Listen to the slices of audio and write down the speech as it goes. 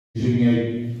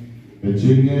jingngeit,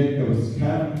 jingngeit ke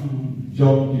baskhem,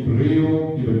 job di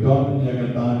beriu, di bedon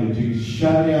yang kata di jing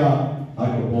syariah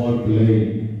aku boleh beli.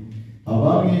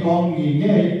 Abang ni kong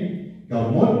jingngeit,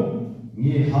 kamut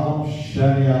ni hab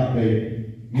syariah be.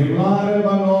 Ni melare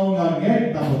bangong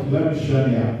ngait tamu dalam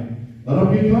syariah.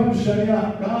 Tapi dalam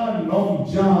syariah kan nom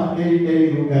ja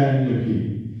rugan lagi.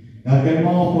 Ngakai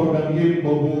mau orang ini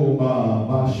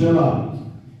bawa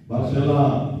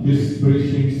Bashala, his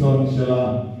preaching son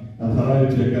Shala,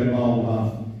 antara dia mau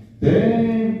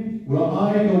then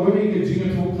ulama yang awak ke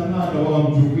jingat tu kana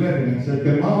dalam jumlah ni,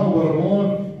 saya mau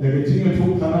bermon dengan jingat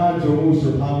tu kana jauh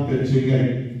sebab ke jingat.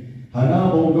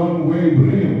 Hana bogon way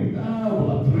brim,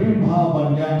 brim ha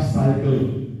banyak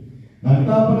cycle.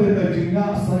 Nanti pada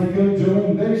jingat cycle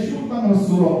jauh dari syutan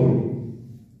surau.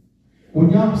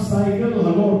 Punya cycle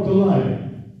halor telai,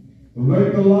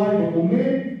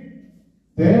 berumit.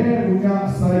 Then punya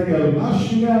cycle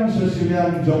nasional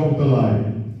sesian jauh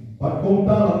telai. Pat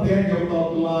kota latih jauh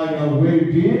telai na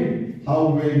waving,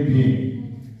 how waving.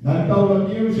 Nanti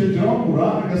lagi sejauh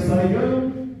murah ke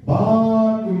cycle,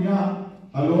 pat punya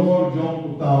halor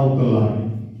jauh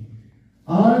telai.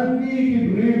 Ani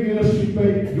kibri bila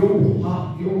sipai yo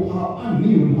ha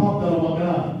ani unhap dalam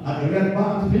makna agak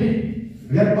bat ni,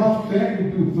 bat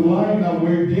tu telai na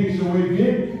waving so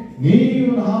waving. Ni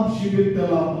unhap sibit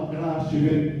dalam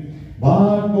sibit,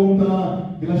 bahan kongta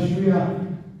kila syria,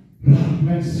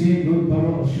 rahmat sibut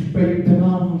baru sibit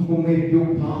tenang kumit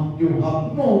yung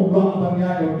hap, no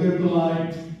rahmatnya yung terlai,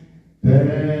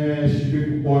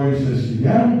 sibit boy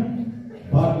sesian,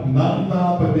 bat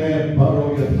nanta pada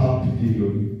baru hap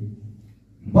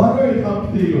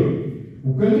tidur,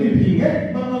 ukali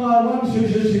pingat mengelawan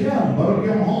sesian, baru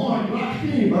yang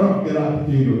laki baru gerak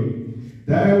tidur.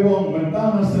 Dari wong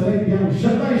mentang selek yang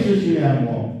setai sesian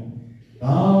wong.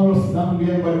 Tahu sedang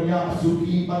dia banyak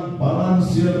suki ban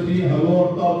balansir di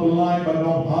halor tau tulai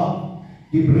banopha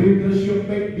diberi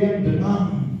kesyupek yang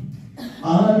tenang.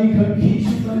 Ani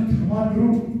kekisan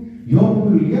temadru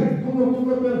yang lihat kumur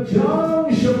berjang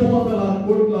sebuah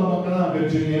telakut lama kena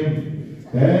kecilnya.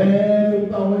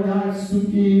 Tahu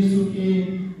suki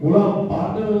ulang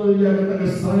padel yang kata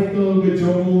cycle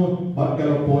kejomu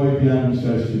bakal boy yang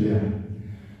sesia.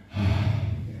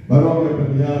 Baru kita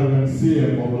penyiar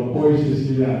mensia, kalau pois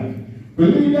sesia.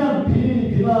 Belian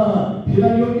pila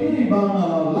yoi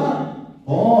bangala,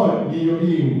 ni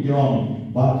yoi yom.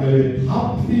 Bakal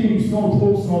hap tim snot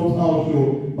tu,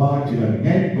 bakal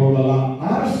nget golala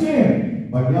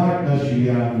arsin, banyak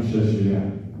nasian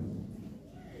sesia.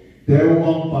 Dewa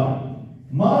empat,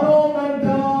 maro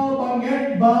nanda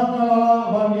banget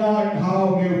bangala banyak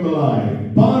hau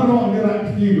ngeutelai, baru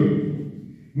gerak tidur.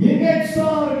 Ngingait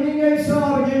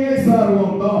sar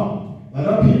wong to.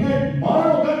 Ada pingat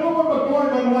maro kan mo berdoa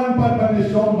banwan pat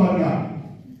syom banga.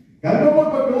 Kan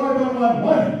mo berdoa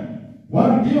banwan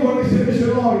wan dia orang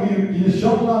sesuatu ini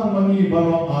syom mangi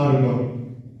baro argo.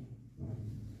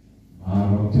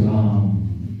 Maro jelam.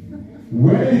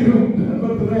 Weiru dan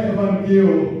bertere ban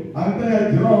kio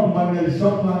antara jelam mangi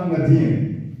syom ngatin.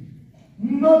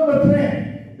 Non bertere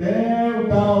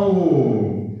tahu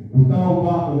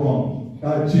pak wong.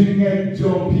 Jingngeit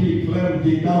jompi klem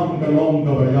kitam kelong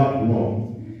kebayak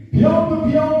wong.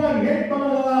 Piang nget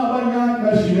malah banyak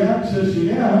kasihan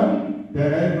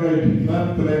dan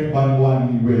beriklan trek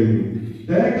banwan wei.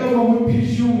 Teka wong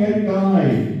pisu nget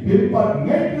kai, pipat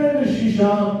nget na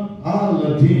sisa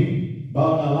alati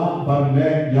bangala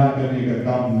banlek ya kani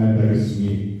kakam na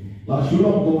resmi. La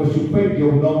sulong ko supay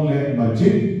yodong le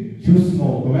majid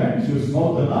susmo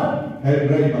tenan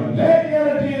hebrai banlek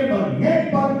ya dia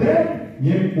banget pandem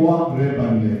nyempuang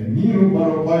rebanle niru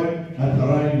barokai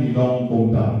atarai nilong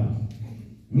kongdam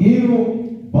niru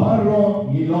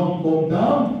baro nilong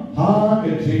kongdam ha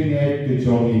ke jingngeit ke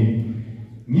jogi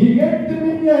nginget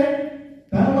teminye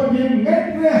tawa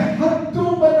nginget re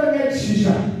hatu bananget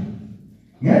sisa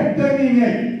nget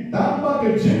nginget tawa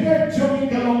ke jingngeit jogi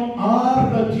kalong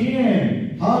arda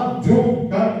tien hatu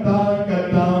kata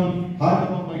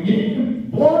hatu mengin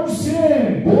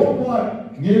bonsen bonwat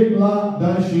ngimla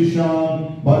dan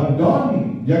shishan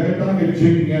bandon yang kita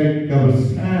kejingngeit ke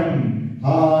baskhem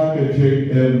ha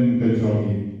kejingem ke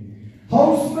jogi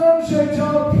hausnam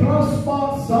secara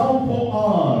praspat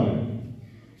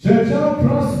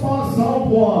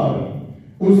saupuar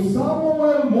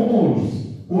usamuel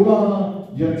murs ula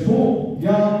yacu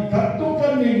yang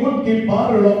katukan ningun ki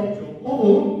parlok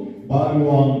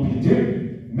baruang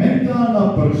pijit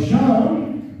mentana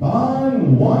persyan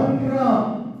ban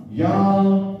wanra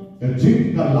yang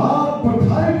jingkalah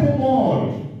pertai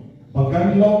kumor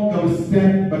bahkan long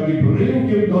kawset bagi beriu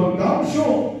kim don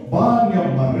kamsyo ban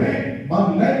yang marek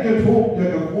ban nek ke thuk ya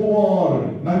ke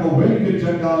away ke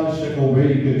jaga shek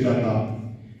away ke jaga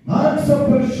ngan sa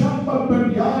bersama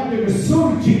penjaga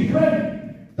sur jingngeit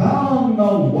tang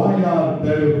na wayar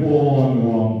telepon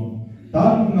wong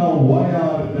tang na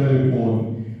wayar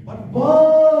telepon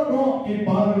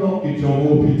baru ki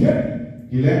jowo pite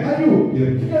ile ayu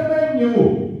ye kemenyu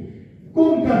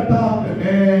kung kata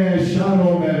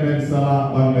shalom mensala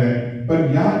banle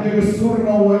penjaga sur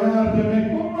na wayar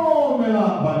telepon kuno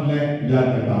mela banle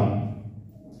ya kata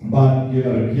bat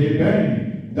kira keben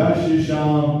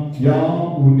Dashisham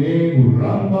yang une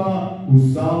Rangbah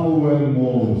Samuel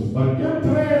Mos. Bagian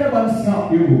terakhir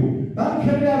baskhem ibu. Dan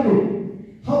kenyaru.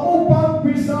 Kamu pang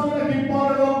bisa lagi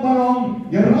parang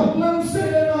yang raklam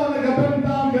selena lagi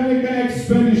bentang ke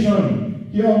expedition.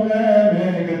 Yang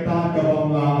kata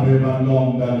kabangla reban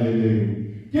long dalile.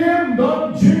 Kim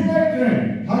don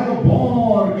jingngeit hai ka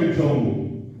bor ke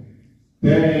jomu.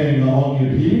 Ten ong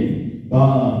ipi ba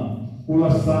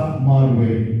ulasa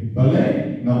marwe.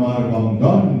 Balik namar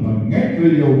bangdan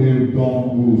mengekriyo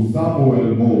neutong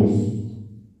Samuel Mos.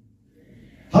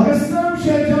 Hagasam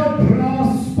syajar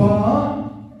praspa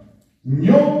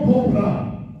nyong popra.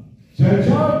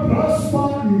 Syajar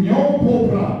praspa nyong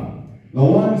popra.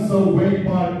 Lawan sa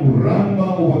waypan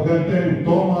Rangbah wagaten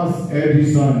Thomas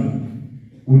Edison.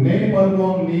 Unay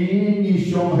balwang ni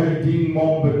isyong heting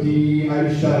mombati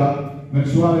ay syarat.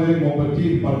 Nagsuali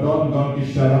mombati pardon gan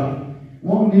isyarat.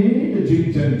 Wong ni ke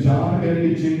jing cencar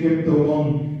ke jing ke tu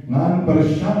wong ngan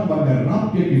persyang pada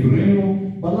rakyat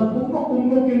Ibrahim bala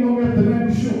kuno ke nomor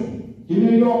teremsu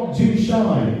ini yok jing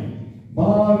syai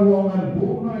baru ngan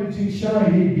bunai jing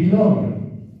syai bilor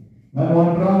ngan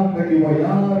wanrang ke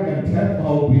wayar kan tep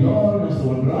au bilor ngan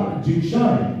wanrang jing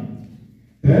syai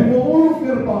temo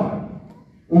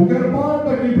ukerpan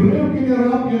bagi Ibrahim kini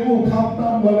rakyat u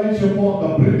kaptam balai support the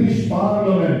British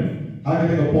Parliament ada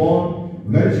ke pon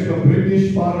Let's the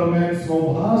British Parliament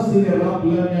so hasil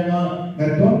raplan yang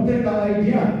don't take the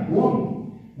idea.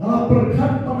 One, na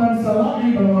perkat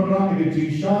pengansalai dengan di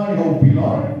Ciksai atau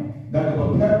Bilor dan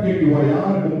kebetulan di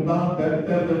wayar tentang ter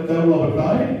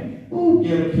bertai.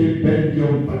 Dia kipen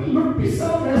jom perlu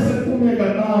bisa mesej punya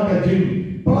kata kajing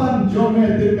plan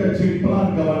jome kajing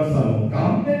plan kawan sal.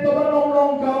 Kami kawan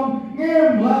orang kam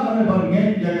ngemlah ane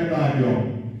bangeng yang kata jom.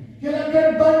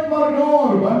 Kira-kira tak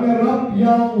marnor bangerap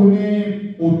yang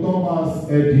unik Thomas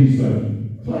Edison.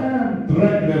 Klan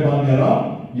trek de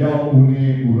bangerap yang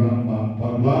unik Rangbah.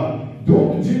 Parla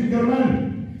dok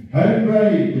jingkerman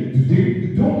Henry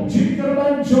dok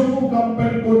jingkerman jomu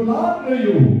kampen kulan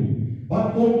reyu.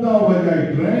 Pat kota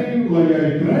wajai train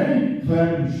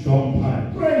klan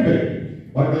shompan train be.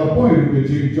 Wakil poin ke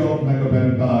jingjok na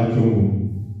kabenta jomu.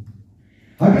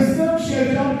 Hagasam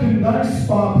syajam kendai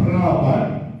spa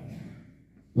perapat.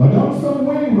 Ladang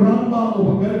sampai Rangbah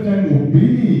bekerja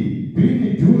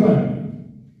ubili juran.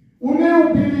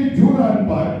 Ubili juran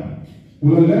pak.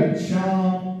 Ulalek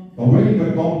syam away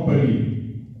ke company.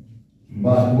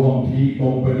 But wong ki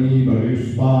company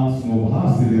berresponse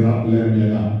ngobhasi raplan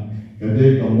yana.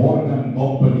 Kedai ke Morgan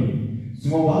company.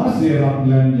 Ngobhasi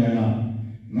raplan yana.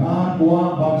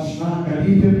 Ngakwa bansna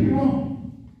kali terpimo.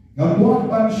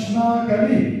 Ngakwa bansna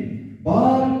kali.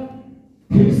 But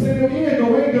Kimse ini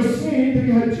doa kesini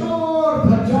tadi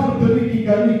hajar tadi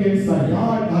kali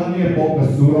saya kali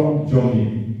fokus surau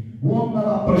Johnny. Wong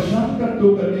nala persangka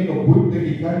tu kali kebut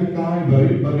tadi kali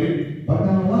berit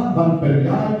padahal ban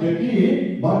penjaj jadi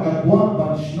baga kuat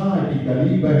ban snai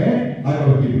kali behe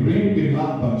ayo dibring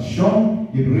kita ban shom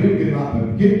dibring kita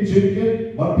ban kit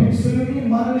but ini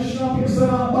mana snai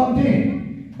pixel ban ting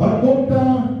ban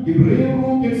kota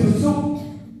dibring kita sesuk.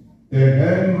 The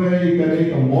Henry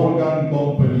kali ke Morgan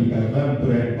Company kan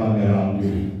trek pangeran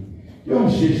itu. Yang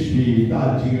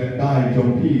shispah jingngeit kai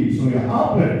jompi suya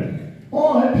apren.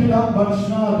 Oh hilang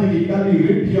bansna tegi kali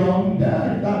ripion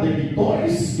dan tegi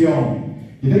toys kion.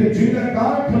 Jadi jingngeit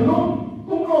kai kelum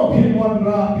kuno pinwan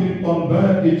ra pinton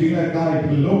ber di jingngeit kai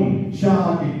kelum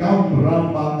sya di kaum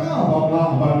Rangbah ka bangla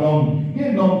balong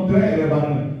ni nom trek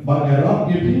Banyarak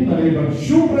itu nari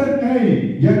bersyukur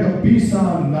ni ya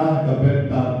kebisan na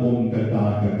kebenta om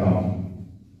kata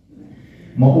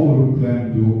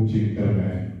mauruklan du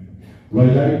jingkerman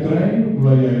layai tren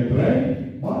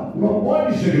mak lopoi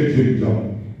sege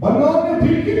jingjo banyak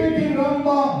pikir di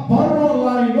Rangbah baru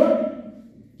lainut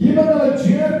gimana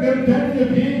jier kerjanya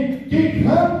di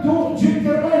kam tu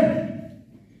jingkerman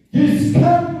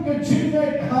diskam ke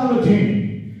jingngeit halajin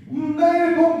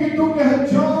mendai kong gitu ke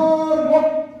hajar mot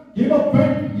Kita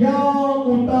pek yang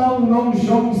utang nong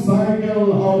shong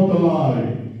cycle how to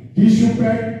lie.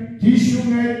 Kisungek,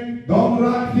 dong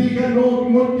rakti kan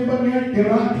dong mut kita ngek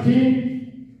kerakti,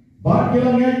 bat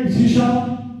kita ngek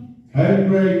sisa,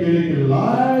 Henry kini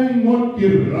lain mot ki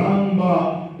Rangbah,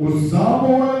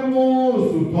 Samuel Mos,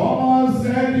 Thomas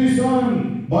Edison,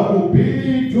 but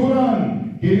Billy Duran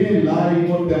kini lain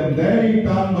mot dem day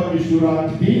tan bagi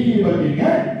surat di bagi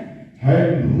ngat.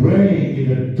 Henry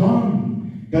kini don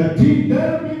the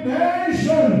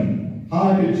determination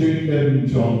hadi jingden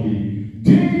jombi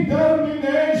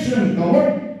determination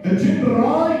kawan kecil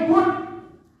rai kut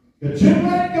kecil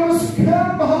rai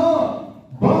baskhem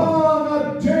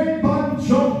bangat jepan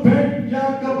jobek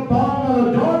ya ke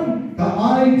bangal ka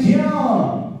idea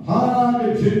hadi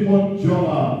jingmon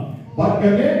joma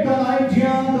bagale ka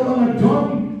idea ka bangat don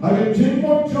hadi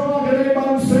jingmon joma gale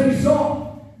ban seiso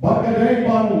bagale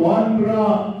ban wandra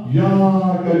ya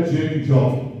ke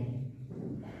jingjo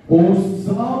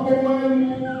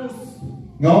Samuel Mos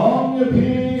ngam ye pi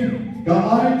ka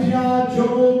idea jo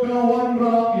ka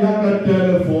wandra ya ka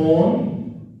telefon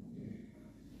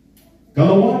ka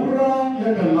wandra ya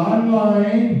ka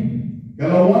landline ka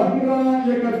wandra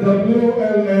ya ka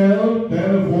WLL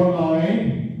telefon line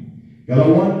ka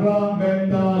wandra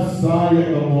menta saya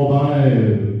ka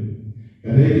mobile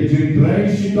kare ki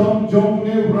generation dom jong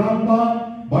ne Rangbah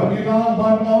bagina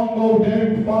ban ongo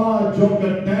dem pa jong ka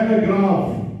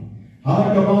telegraph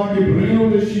har kama ki brio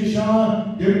de shisha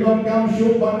kirton kam shu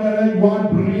banale wan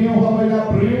brio habaya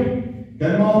brio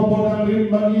kama ponan rin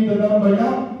mani dadam baya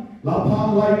lapha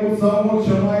lai mut samot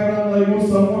shamaira lai mut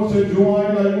samot se joy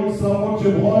lai mut samot se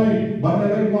boy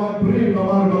banale wan brio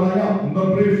kamar balaya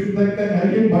non brio tek tek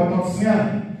hayin banot sia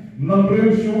non brio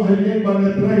shu hayin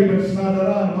banatrai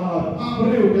bersnadaran malah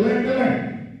brio kelek kelek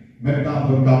meta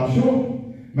kam shu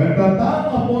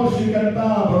Merkata apa si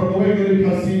kata berkowe kiri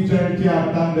kasih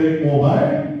janjian tandai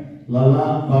mobile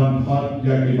lala banhat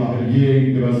yang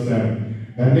dibahaying kerasem.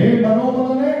 Kani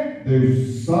mana de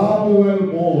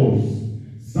Samuel Mos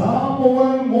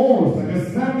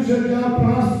agasam saja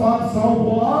praspat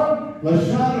saupuan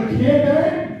lashar kene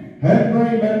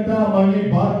Henry menta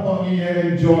mani bat mani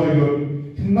enjoy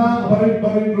lut na barit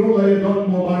rulay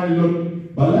don mobile lut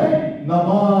balay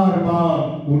namar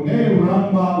ma une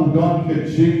Rangbah udon ke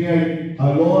jingngeit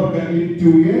halor ke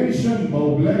intuition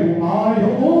mau blay ai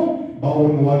ho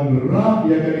baun wan ra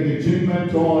ya ke jingmen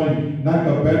toy na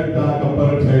ka betta ka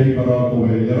perthai para ko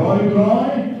ve yaroi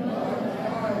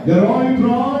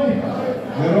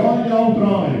yau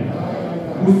try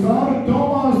usar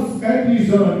Thomas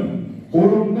Edison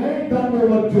urne tan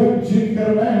wa jom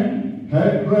jingkermen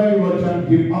Henry wajan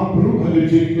give approve the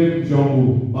jinggen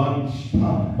jomu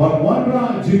but one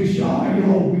ra jing shy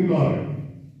ho wilor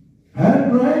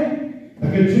Henry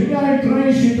the jingai try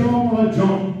shi dom wa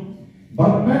jom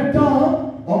but meta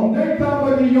on data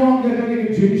bagi yong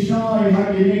ke jing shy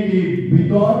hagi ki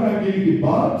bitor hagi ki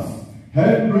box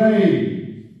Henry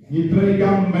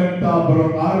nitrigam meta bro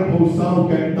ar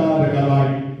posau kenta regalai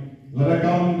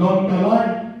lerakam don kalai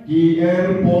ki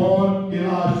airport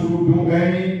kila sudu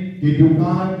ki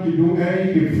dukan, ki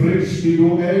dukai, ki fridge, ki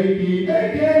dukai, ki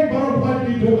berapa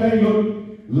ki dukai lut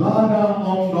lada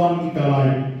don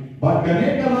kalai. But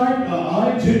kane kalai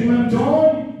I jingmen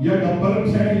ton ya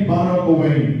kapercayai barak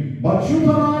away. But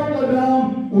syukarai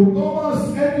ladam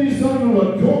Thomas Edison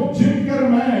wa jom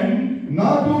jingkerman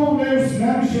nadu ne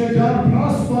snam shejar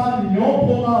praspan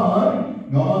nyopolar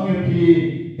ngangir ki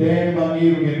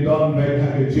temangir ngedon baik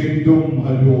ke jingdum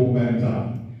hadu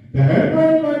menta. The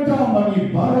Henry menta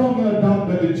mani barong ladam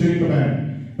the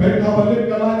jingman. Peka balik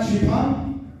kalat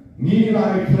shipan ni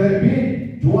lai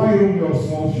krebi tuai room your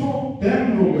snowshoe,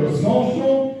 ten room your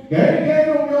snowshoe,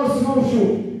 gay room your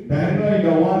snowshoe. The Henry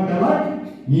gawan kalat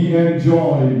ni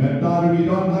enjoy mentar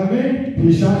bidon hame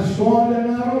pisah squad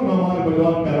naro namar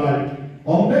bidon kalat.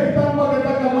 Om dektan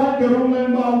magata kalat ke room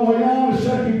lemba wayar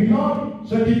shaki bidon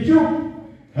shaki chuk.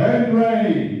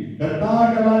 Henry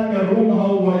Katagalan ka room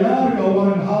hau wayar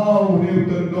kawan hau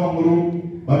Newton dong room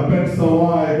Barpen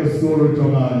sawai ke seluruh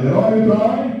jonga Leroy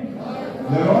Troy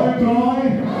Yau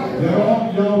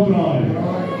Troy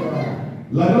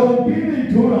Lalu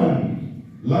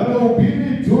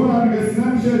Billy Turan ke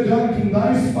snapshe jak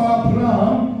kindai spa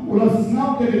pram Ula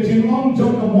snap ke jinglong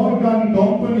jok Morgan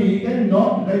Company Ke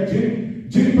not like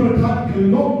jin perkat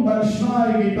kelong dan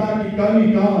syai kita ki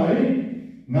kali kai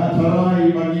Ngatarai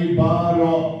mani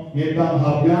baro Ngedang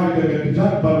habya ke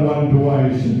kejat barwan dua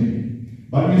sini.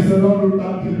 Bagi seron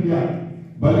rutan kerja.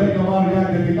 Balai kamar ya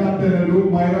ketika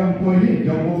teneluk mairan pohi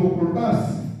jam buku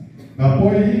kurtas. Na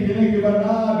pohi kini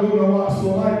kibana do rawa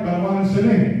solat barwan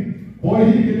sini.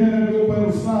 Pohi kini do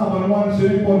perusna barwan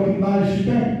sini por kendai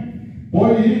shiten.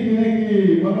 Pohi kini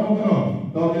ki mano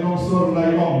tau kinong sor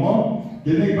lai mo.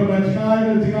 Kini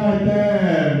kibana jingai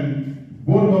ten.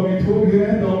 Bun bami tu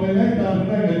kire tau nilai tan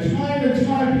nilai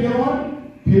jingai piawan.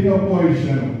 pia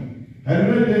poison.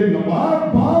 Henry de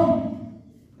namar bam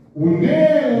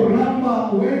une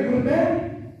Rangbah uwe kurden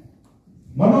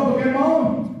mano ke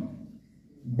mau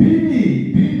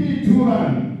bidi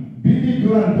turan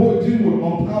bo jimur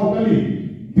nom thau kali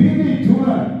bidi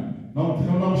turan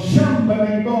nom sham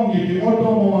banengkong yiki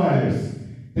automobiles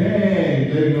te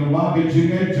namar ke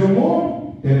jingngeit jomo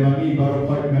te mani baru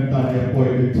appointment ta ya poi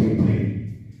ke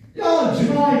ting ya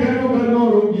jinai kano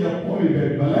rugi apoi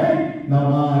ke balai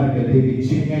namar ke de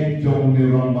jingngeit jom ni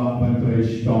Rangbah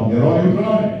bantrish tong heroi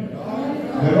utrai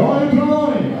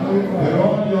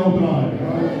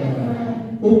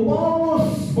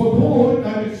Upamos betul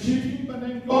dan siti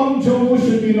penengkong jauh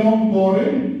sebelum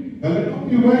boring kalau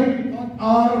piwai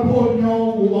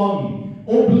arponyo uang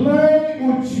oblay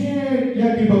ucie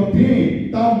yang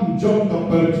dibakti tam jom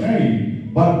terpercaya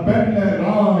berpenle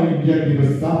rai yang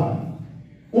dibesar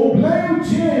oblay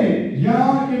ucie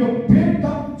yang dibakti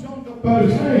tam jom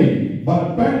terpercaya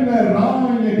berpenle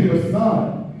rai yang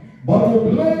dibesar baru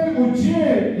beli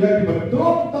ujian yang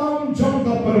dibetul tam jom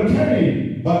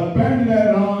terpercaya berpenle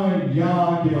rai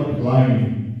yang dibetul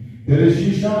dari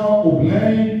sisa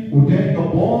ublay udah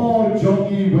kebor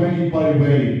jogi way by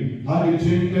way hari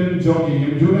jingngeit jogi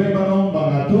yang judai banong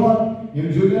bangatot yang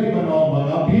judai banong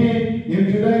bangapi yang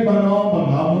judai banong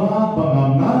bangamla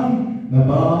bangamnang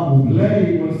naba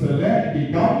ublay unselek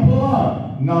di kampla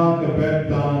na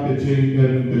kebeta ke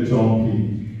jingngeit ke jogi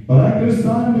para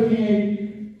Kristen begini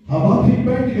Habati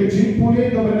penti ke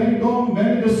jingpule ke benengkong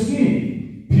menegasi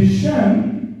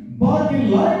pisang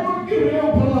bagi lain ke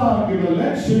real pala ke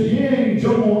election yang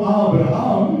jomo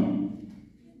Abraham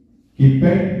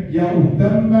kipet ya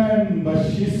utaman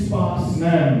shispah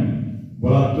snem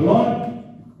bola tulot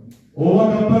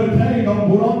owa kapertai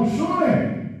kamburam sure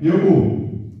yogu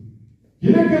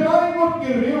kini ke lain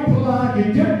ke real pala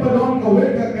ke jempadon ke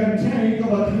weka kantai ke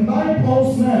batandai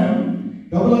posnem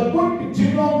kalau pun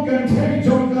jingong kantai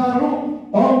jongkaru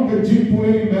orang ke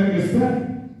jingpui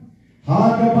mengestan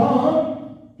hagaba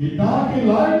kita ke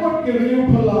lain ke riu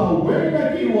pala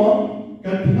wega kiwa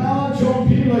katna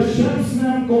jompila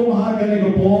shamsnam ko mahagani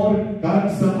gopor kan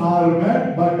sa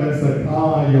armet bagan sa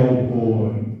kayaw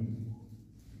por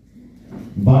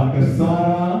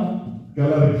bakasara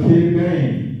kalar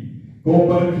kibeng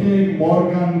ko barking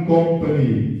Morgan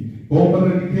Company ko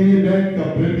barking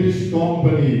ka British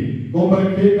Company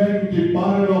Komar keben ki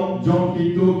paralog jom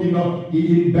itu kino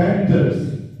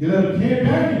inventors. Kalau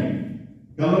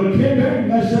keben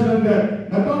national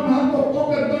that. Naton hanto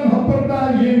kokerton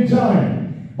haperda yenjai.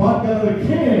 But kalau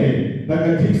ke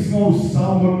nagatismo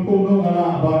samun kuno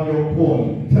ala banyo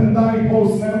pol. Tandai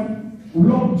posnem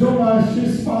ulok joma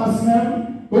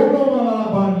shispasnem kuno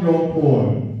ala banyo pol.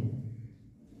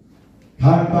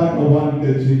 Kata kawan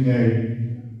ke jingngeit.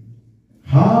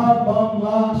 Habang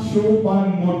la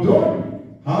supan modon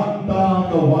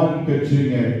hanta kawan ke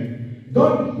jingngeit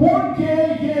don pun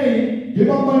ke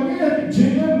iba banget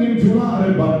jingngeit nim jula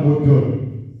are ban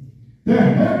modon te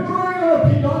hendroi la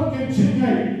pidon ke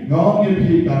jingngeit ngong ye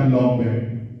pikan lombe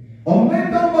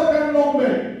omneta makan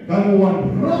lombe kan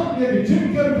wan rak ye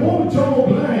jingngeit pun jomo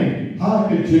blai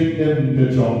ha ke jingngeit ke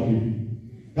joki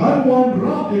kan wan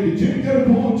rak ye jingngeit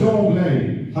pun jomo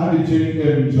blai ha ke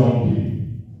jingngeit joki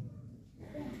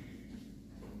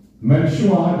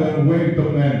Mensua dan wake the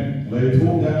men.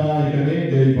 Leitu jangan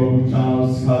ikani dari Babu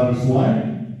Charles Haruswai.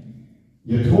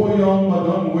 Yetu yang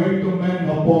madan wake the men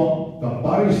apa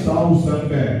kaparis tahu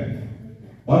sampai.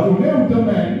 Baru new the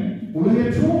men. Uli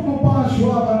yetu lupa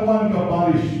suapan wan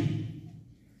kaparis.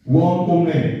 Wong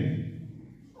kumne.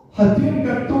 Hatin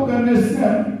katukan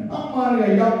nesen amar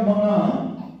yayak mga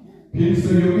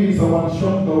pinsayuki sa one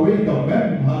shot kawin the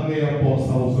men hangi apa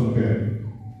tahu sampai.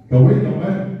 Kawin the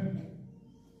men.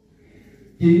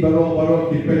 Ki baro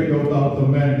kipet kau tahu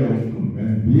teman kau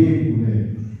beli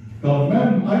punya. Kau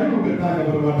mem ayo kita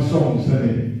kau berwan song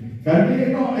sini.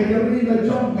 Kali kau ekeri le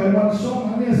jom berwan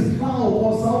song hanya sekau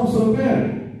pasau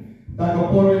seber. Tak kau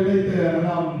boleh lete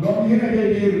nam dom ini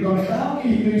jadi dom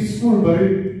kami di school beri.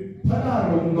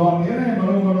 Pada rum dom ini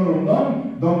malu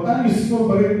dom kami school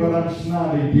beri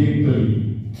berasna di digital.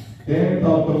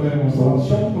 Tahu teman musuh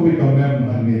song kau kau mem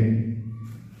hanya.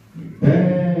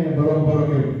 Baru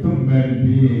ke teman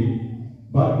bi,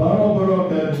 baru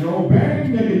ke nyobain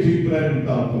yang kecipren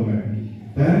tahu teman.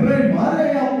 Teman mana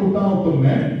yang tahu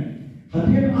teman?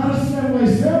 Hadian arsnya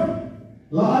macam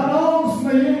la announce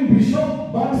na yung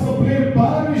bishop bangsa player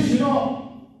parish no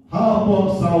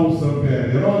habo sau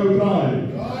seper. Hero try.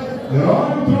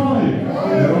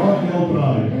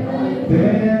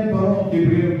 Then baru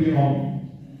kibrim di om,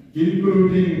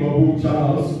 including Babu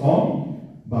Charles om.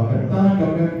 Bakit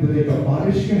kami dari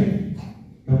kaparish ke?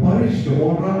 Kaparish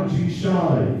kabonra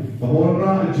jingshai,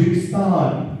 kabonra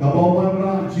jingstan,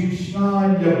 kabonra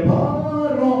jingshan ya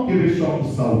paro kirishong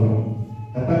sauro.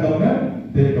 Katagamem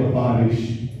te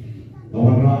kaparish.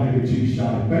 Kabonra ke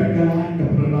jingshai, perkalai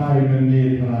kapranai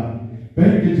menitra.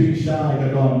 Ben ke jingshai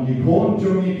kadon ki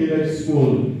konjongi ke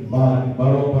school,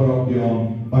 barok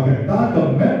diom.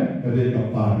 Pagkatagamem te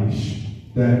kaparish.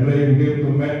 Dan rem ke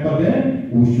kumet paden,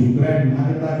 usukren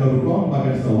hakata garukong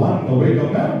magasawan kaway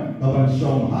kamem. Kapan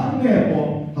som hane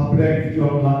po habrek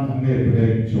jom lang hane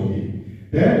brek jogi.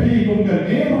 Tapi kung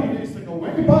ganyan ang isa ka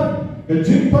wekipan,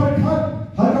 kajimpan kat,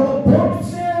 hagaw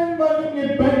boksen balik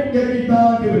ni pek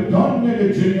kita kibadon niya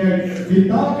kajingay,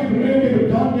 kita kibrek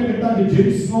kibadon niya kita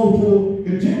kajimsno po,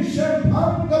 kajimsyan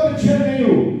pang kabadyan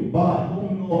niyo,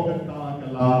 bakong no kata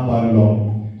kalaban lo.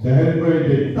 Sa Henry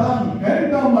ditang,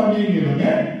 enda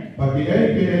mangingilangan,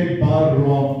 pag-i-aka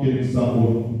barong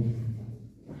kinisahon.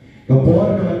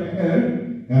 Kapor kalangin,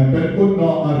 yang berikut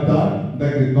no arta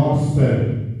dari gospel.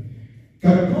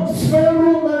 Ka gospel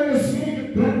room dari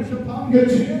sini grand shapang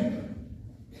kecil.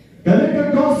 Kali ka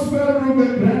gospel room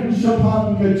grand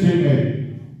shapang kecil.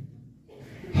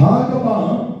 Hagaba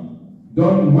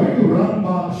don weng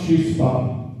Rangbah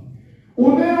shispah.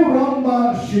 Uneu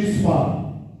Rangbah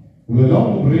shispah.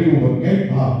 Ulalong beriu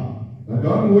bengekha.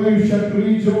 Don weng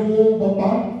syakri jomo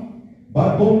bapak.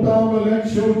 But bông tao là lên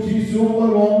show Giêsu và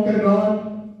lòng cái ra,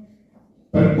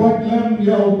 bên quanh lem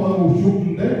giàu bằng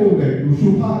usuk đấy cô đấy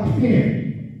usuk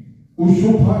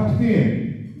phát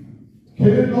tiền,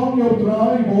 khi nó nhiều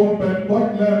trái một bên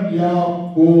quanh lem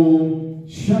giàu u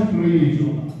shakri jo,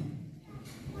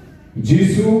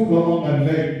 Giêsu và lòng anh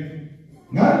lệ,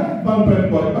 ngắt bằng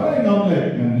bên quanh cái ngâm lệ,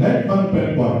 ngắt lệ bằng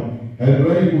bên quanh, hãy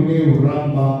rơi uniu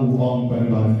Rangbah uang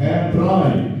bên quanh em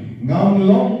trai, ngâm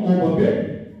lòng u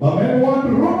bắp Pamewan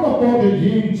rumah pada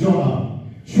jin jona,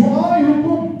 suai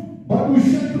hukum, batu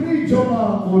syakri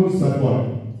jona pun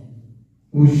sekoi,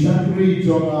 usyakri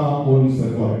jona pun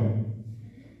sekoi.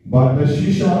 Bata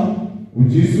shisha,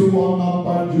 ujisu wang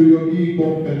apa juyogi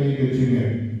kong kani kecingnya.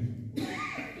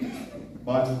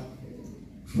 Bat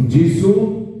ujisu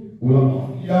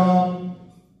ulang yang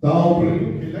tahu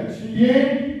berkilaciye,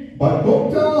 bat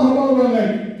kokta halal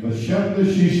lagi. Basham the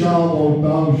shisha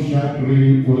volta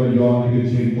shakri pulayon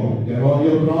kecingko. Gerot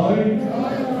yo dry,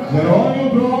 gerot yo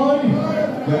dry,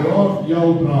 gerot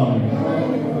yo dry.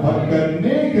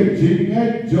 Pagkane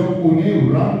kecingnya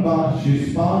jomune Rangbah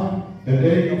shispah,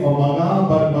 kadek pamaga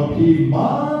bat mapi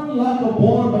man la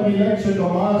kapor bangilek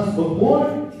sekamas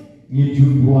bakor ni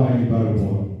judwai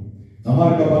barbor.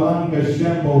 Namar kabalan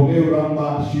kasyam baune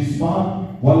Rangbah shispah.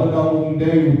 Wala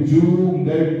umday ujung,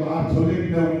 umday patolik,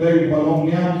 umday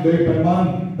balongnya, umday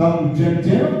penman, tam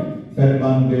jenjem,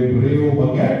 penman de breu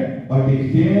baget,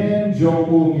 pakikien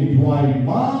joku ngidwai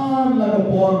man la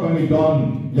kapor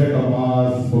bangidon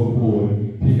yakamas bakur.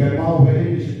 Pikan mau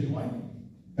ni sedwai,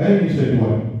 ni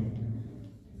sedwai.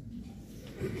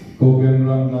 Kogen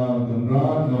rangna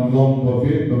tenrat, nonglong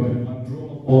bafit, bamet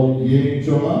antrum, o yeng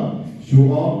coma,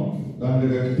 syuong, dan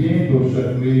dekatien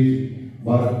dosyatri.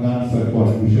 Barat ngan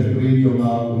sekor, usyakri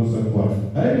jomah sekor.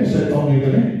 Ini setong ni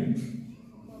kan?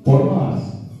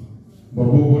 Formas,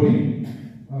 berbubuni.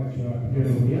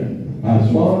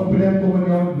 Asal pilihan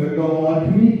komunion legaw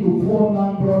admi ku phone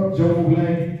number jom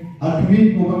ulay,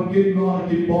 admi ku bangkit no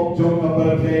akipop jom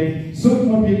kabartay, suk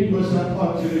mapili ko sa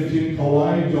pagsirijin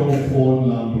kawai jom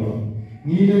phone number.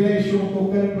 Ngilele syong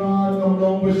kokenra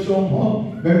nong besyong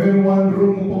ho, bebenwan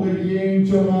room ko kayeng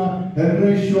joma,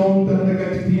 henry syong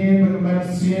tanagatitin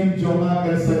magmansim joma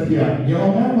kasatya.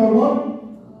 Yaman marwam?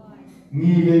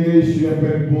 Ngilele syong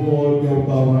pekbol yaw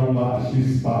Rangbah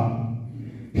shispah.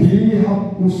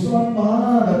 Pihak usan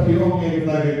ma da piyong yang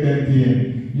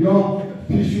tagatitin. Yo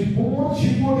pishipot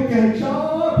shipot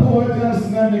kecap po jas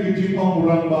nan negajimong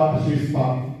Rangbah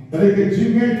shispah. Dari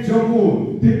kejingek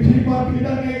jomu, tipipa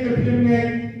pidangai ke pidang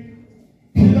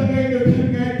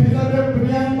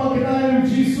penyang makinai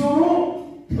jisuru,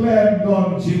 klaim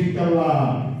don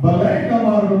jingkala, balai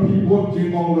nama rupi buat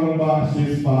jingong Rangbah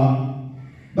shispah.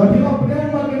 Dan bila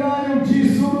penyang makinai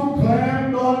jisuru,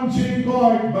 klaim don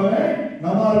jingkoi, balai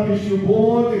nama rupi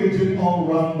syubut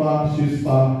jingong Rangbah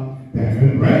shispah.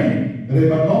 Dan rain, dari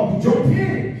banong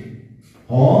joki.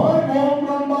 Hoi mong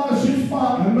Rangbah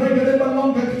shispah, mereka dari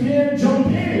banong kekien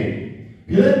jompi.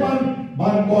 Pilih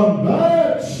ban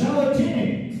kondat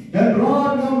syalati. Dan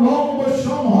ragam long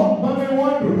besyong hok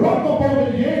banewan rokok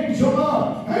pada yeng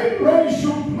joma. Hai rai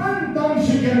syukman tang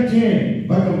syikenti.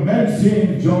 Bagi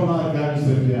mensin joma dan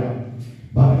setia.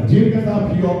 Bagi jika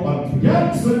tak piyok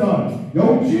ban sedang.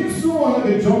 Yang jisu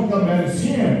lagi jom ke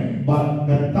mensin. Ban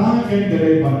ketakin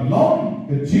dari ban long.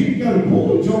 kejingkal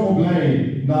ku jom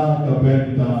oblay na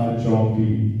kabenta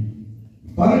joki.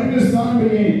 Para Kristan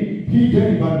beri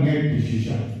hijai banget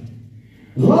disisa.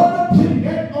 Lada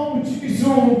pinget om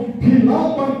jisu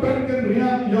pilaban pengen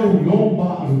riak yau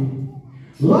lomba lu.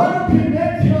 Lada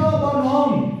pinget tiaban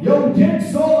om yau jen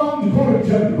solang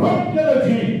korjan raknya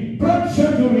lagi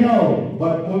prakshan dunia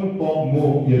bat untuk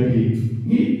mo yaki.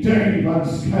 Hijai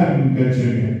baskhem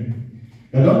kejingkait.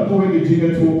 Kadang kowe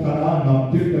gijinga tukana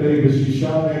naptit kare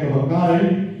besisha ne kabakai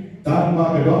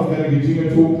tanpa kadang kare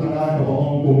gijinga tukana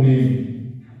kabang kumni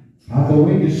Hato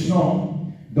we gisno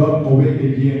dot kowe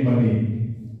gijing mani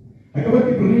akabat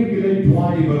kipring kile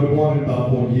duai berbor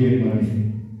tapo gijing mani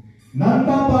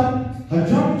nanta pat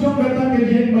hajam jom datang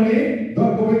gijing mani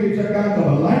dot kowe gijaga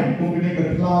kabalai kumni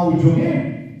ka klau junge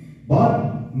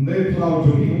bat ne klau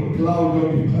junge para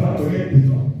kowe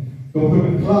itu kowe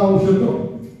klau seto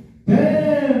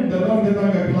dalam kita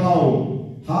ke cloud,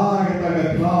 kita ke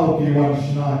cloud di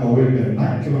wajna kau ini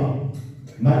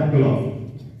night cloud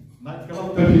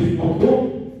terus waktu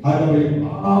ada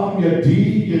ya di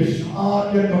ya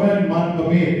saat ya kemarin man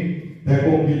kami,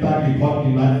 tekung kita di kot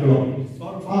di night cloud,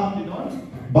 sorfat di non,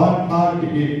 bat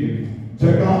di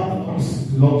jaga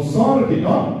longsor di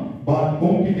non, bat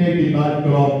kung kita di night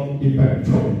cloud di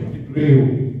petrol di riu,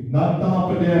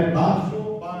 nanta pada tasu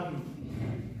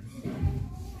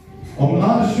Om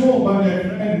lasyo banyak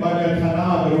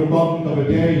tanah berubah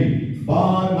kepada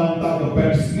ban nanta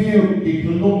kepada snail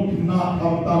iklum kena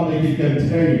kamtam lagi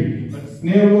kentai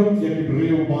snail yang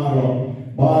beriu maro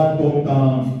ban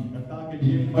komtam kata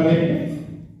ke balik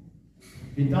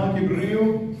kita ke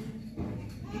beriu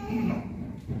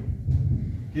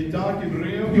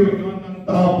yang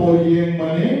nanta poyeng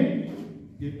mane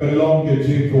dipelong ke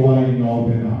jingkuai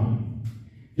nobena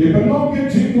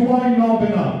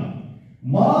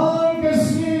Man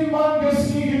kasih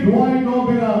kedua no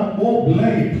bina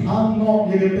oblay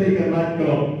hanno yagate ka naglo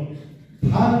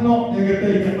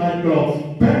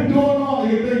pendono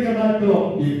yagate ka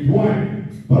naglo iguay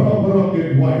baro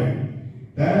kedua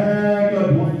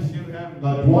kedua sirham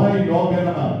la dua no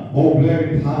bina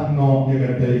oblay hanno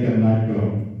yagate ka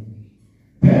naglo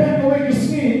kowe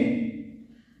kasih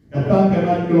kata ka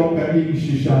naglo ka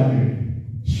shishane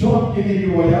shot kini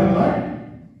diwayan lai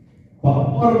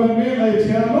Bapak menilai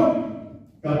siapa?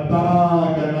 Kata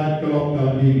kena kelok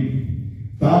lagi,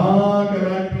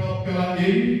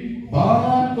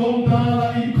 Bapak komda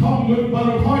income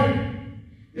berhoi,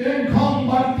 income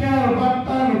batyar,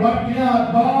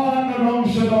 ban rong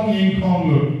sedang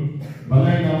income,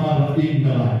 balai nama lain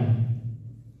dalai.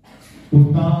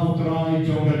 Utang trai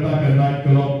jom kata kena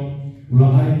kelok,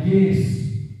 ulah kis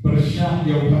bersyah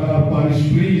yang para Paris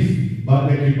please,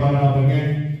 bagi para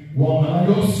banget. Wong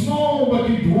ayo snow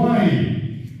bagi duai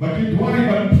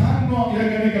bantano ya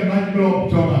kene kan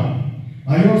nagro coba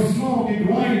ayo snow di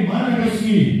duai mana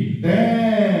kesini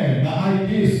na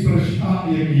idis persya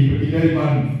ya ki bagi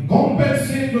ban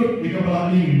kompensate di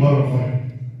kabalain baru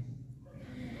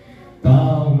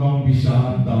tahu nong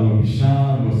bisa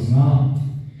losna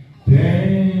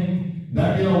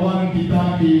dari lawan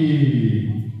kita di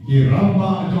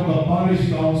Rangbah coba Paris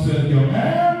Council yang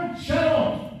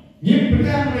shalom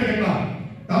Nyimpian mereka,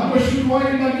 kamu suruh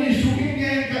lagi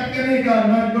sukinya kakek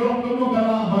nak dorong kalau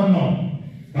mana,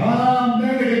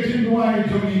 kamu dari cintuai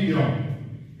jogi dia,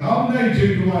 kamu dari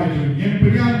cintuai jogi,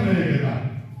 nyimpian mereka.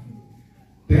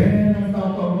 Dan tahu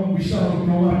kamu bisa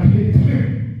keluar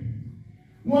kita,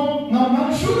 wong nama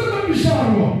sudah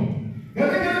bisa wong,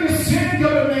 kadang-kadang sen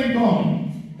kalau nengkong,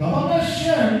 kamu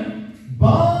nasian,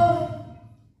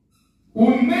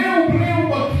 uneu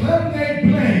baklan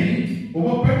play.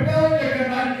 Uba pernah yang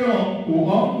kena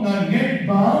uang nganek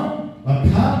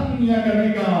matang yang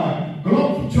kena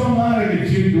grup jomar dari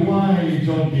cintuai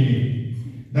jongki,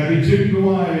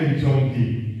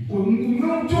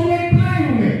 unung jongai play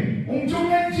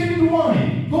jongai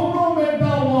cintuai, kono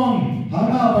menta uang,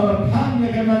 hana matang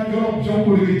yang kena grup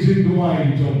jongku dari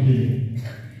cintuai jongki.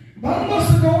 Bangga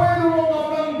sekawai uang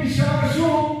orang bisa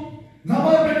masuk,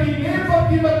 nama beri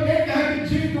nepat tiba-tiba hari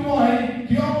cintuai,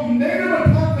 kiam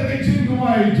never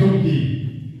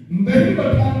Dari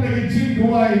bertang dari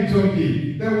cintuai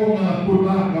joki, tewong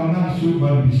pulang karena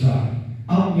sudah bisa.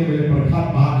 Apnya dari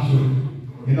berkat maksud,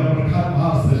 kita berkat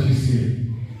bahasa sisi.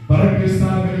 Para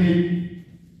Kristen ini,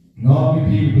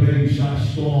 nabi blame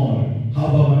shashton,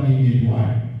 haba mani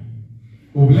duai.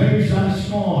 Blame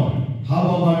shashton,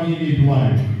 haba mani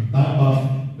duai. Tanpa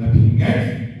pinget,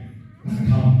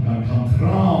 kam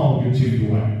krau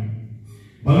cintuai.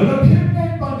 Malah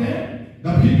pinget pada,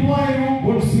 tapi duai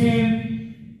bersin.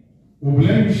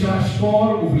 Ublem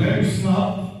shashkor, ublem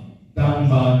snap,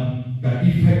 tambah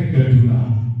ke efek kedua.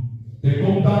 They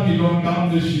come down in long down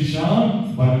the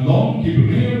shisha, but long keep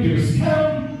real keep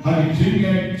scam. Hari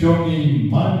jingngeit jongi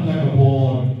man like a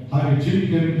ball. Hari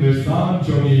jingngeit besan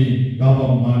jongi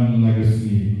gavam man like a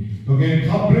snake. Again,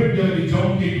 kabret jadi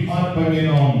jongi mat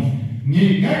pangenon.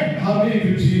 Jingngeit habe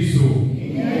ke Jesu.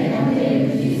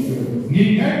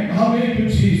 Jingngeit habe ke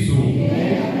Jesu.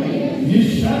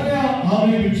 Nishanya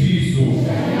habe ke Jesu.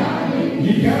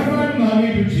 Nikaran habe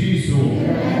ke Jesu.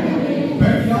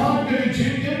 Banyad ke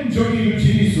jingngeit jongi ke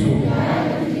Jesu.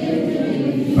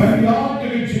 Banyad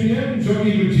ke jingngeit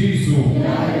jongi ke Jesu.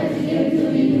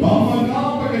 Bama